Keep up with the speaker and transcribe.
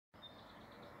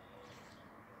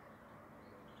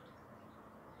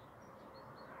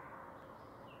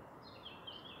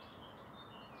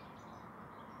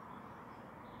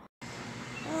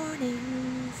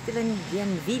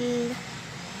Bienville,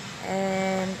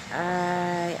 and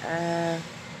I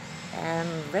am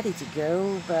ready to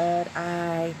go, but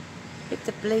I picked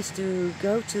a place to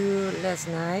go to last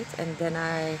night and then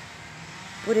I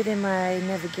put it in my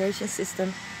navigation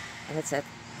system and it said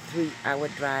 3-hour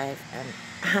drive, and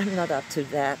I'm not up to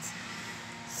that.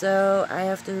 So I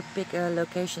have to pick a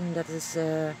location that is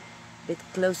a bit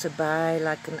closer by,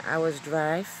 like an hour's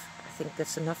drive. I think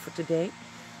that's enough for today.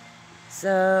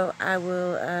 So I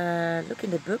will look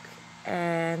in the book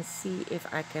and see if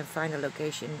I can find a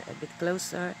location a bit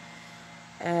closer,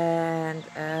 and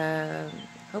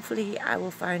hopefully I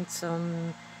will find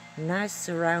some nice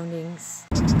surroundings.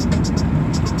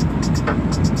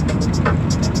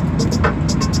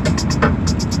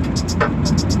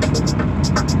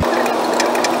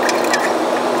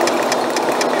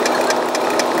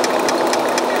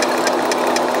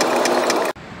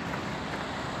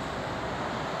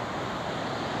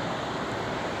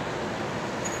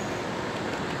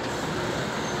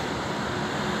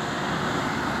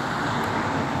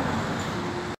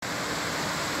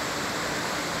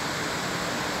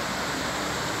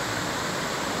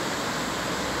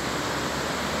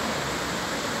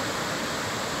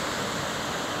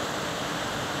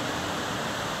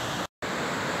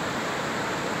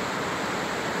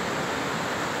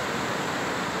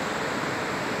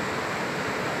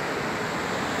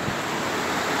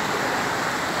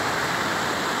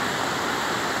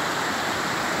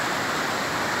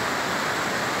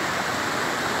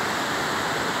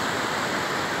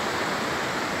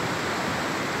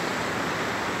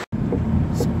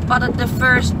 Spotted the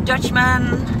first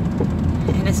Dutchman,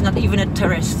 and it's not even a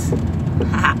tourist.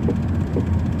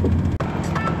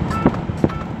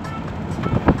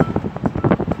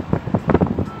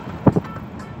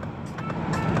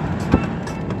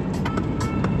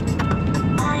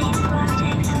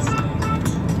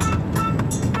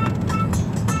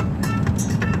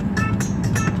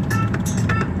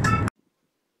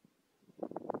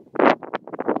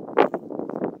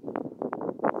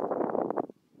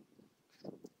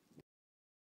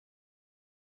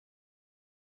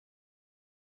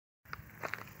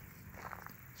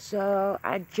 So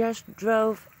I just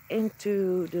drove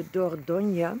into the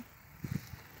Dordogne,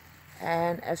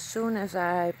 and as soon as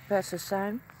I passed a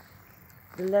sign,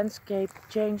 the landscape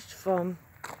changed from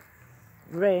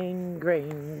grain,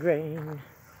 grain, grain,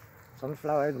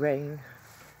 sunflower grain,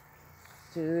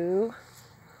 to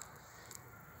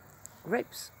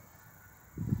grapes.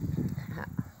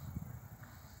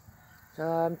 So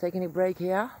I'm taking a break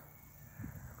here,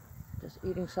 just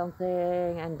eating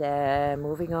something and then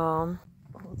moving on.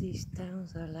 All these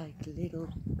towns are like little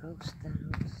ghost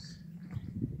towns.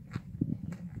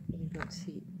 You don't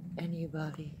see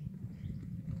anybody.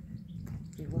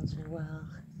 Every once in a while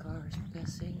cars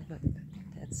passing, but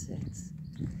that's it.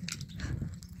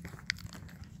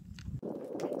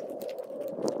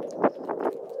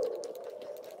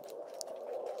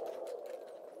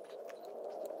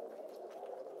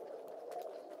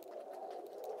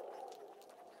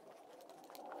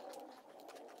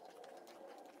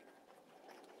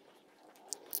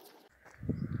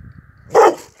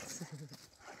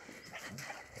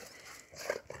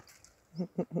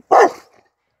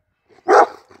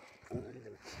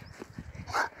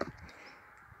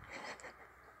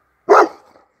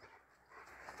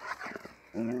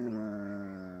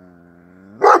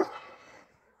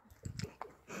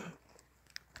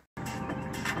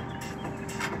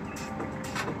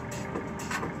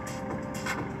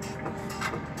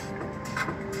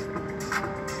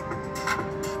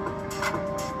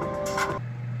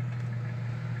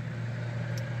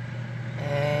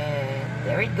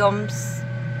 There it comes.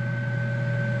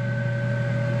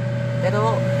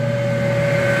 Little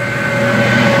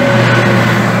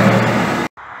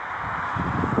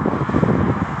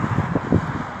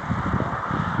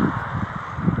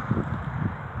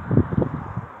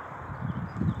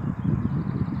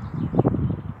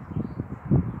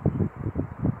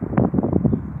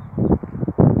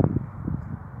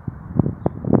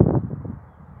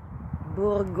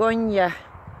Bourgogne,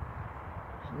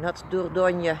 not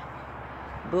Dordogne,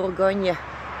 Bourgogne.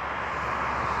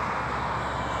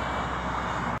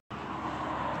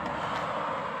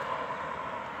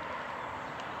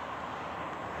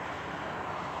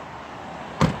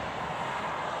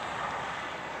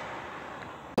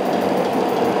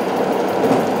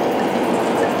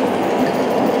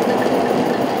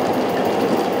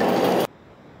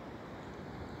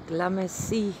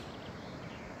 Clamecy.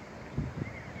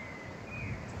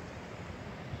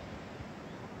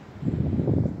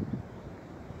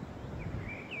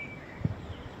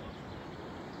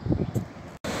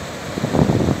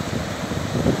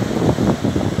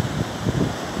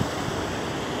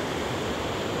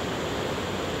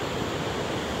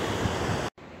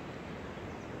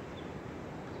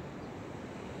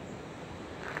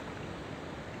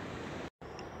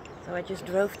 So I just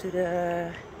drove to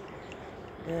the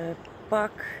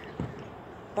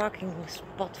parking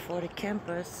spot for the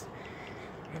campers,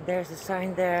 and there's a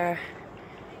sign there,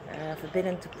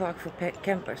 forbidden to park for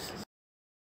campers.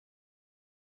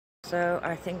 So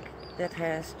I think that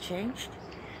has changed,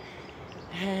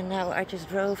 and now I just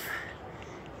drove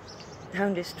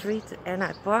down the street and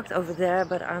I parked over there,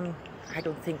 but I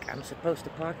don't think I'm supposed to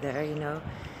park there, you know.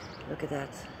 Look at that,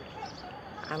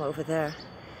 I'm over there.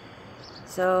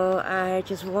 So I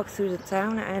just walked through the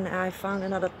town and I found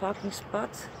another parking spot,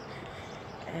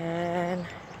 and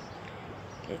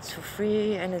it's for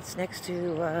free, and it's next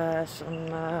to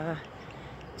some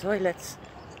toilets,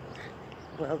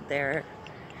 well, they're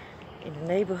in the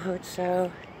neighborhood.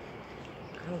 So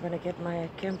I'm gonna get my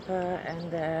camper and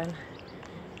then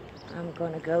I'm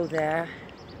gonna go there.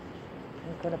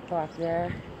 I'm gonna park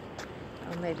there,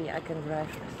 or maybe I can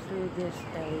drive through this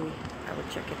alley. I will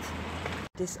check it.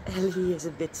 This alley is a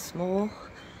bit small.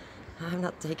 I'm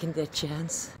not taking that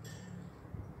chance.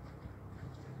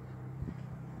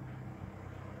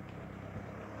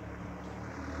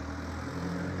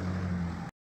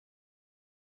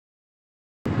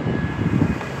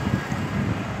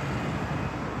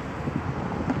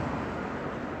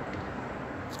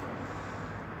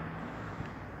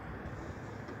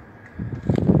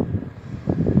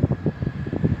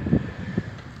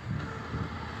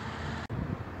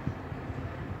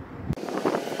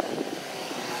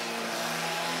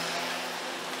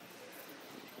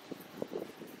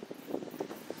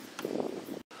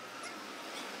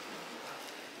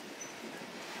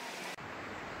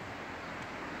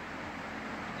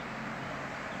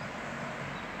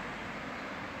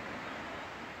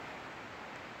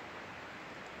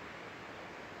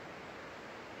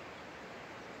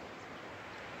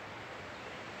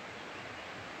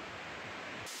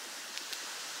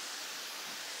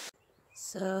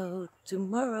 So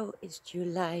tomorrow is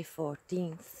July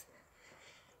 14th,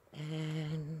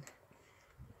 and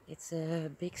it's a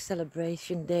big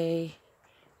celebration day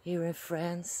here in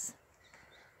France.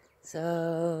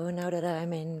 So now that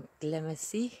I'm in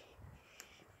Clamecy,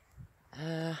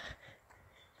 I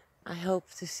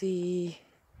hope to see,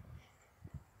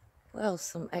 well,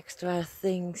 some extra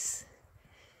things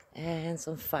and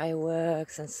some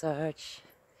fireworks and such,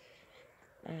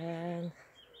 and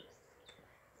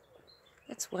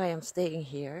that's why I'm staying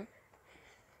here.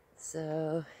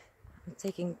 So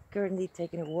I'm currently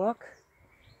taking a walk,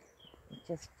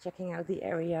 just checking out the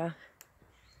area,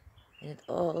 and it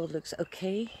all looks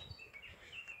okay.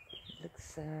 It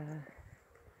looks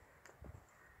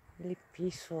really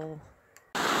peaceful.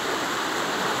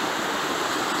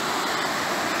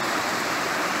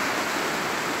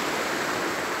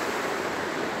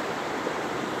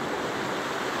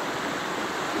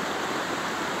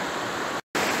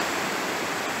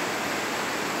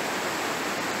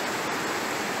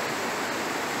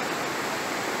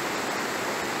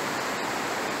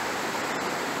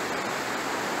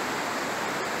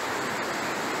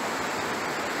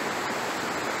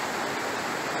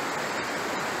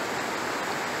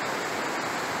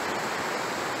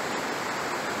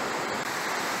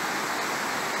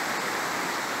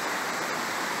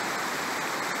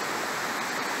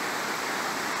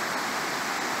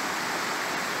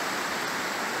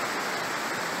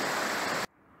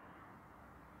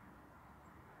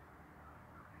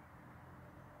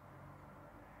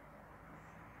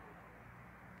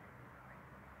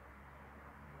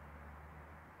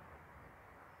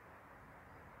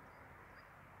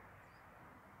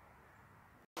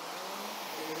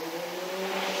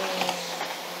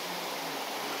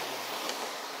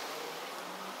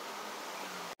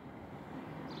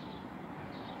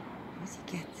 What's he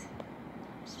get?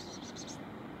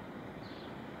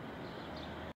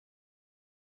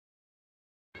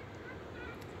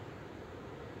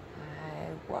 I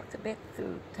walked a bit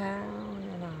through town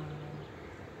and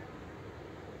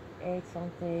I ate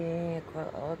something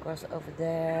across over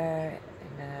there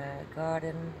in the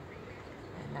garden,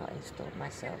 and now I installed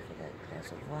myself with a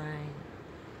glass of wine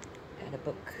and a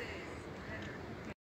book.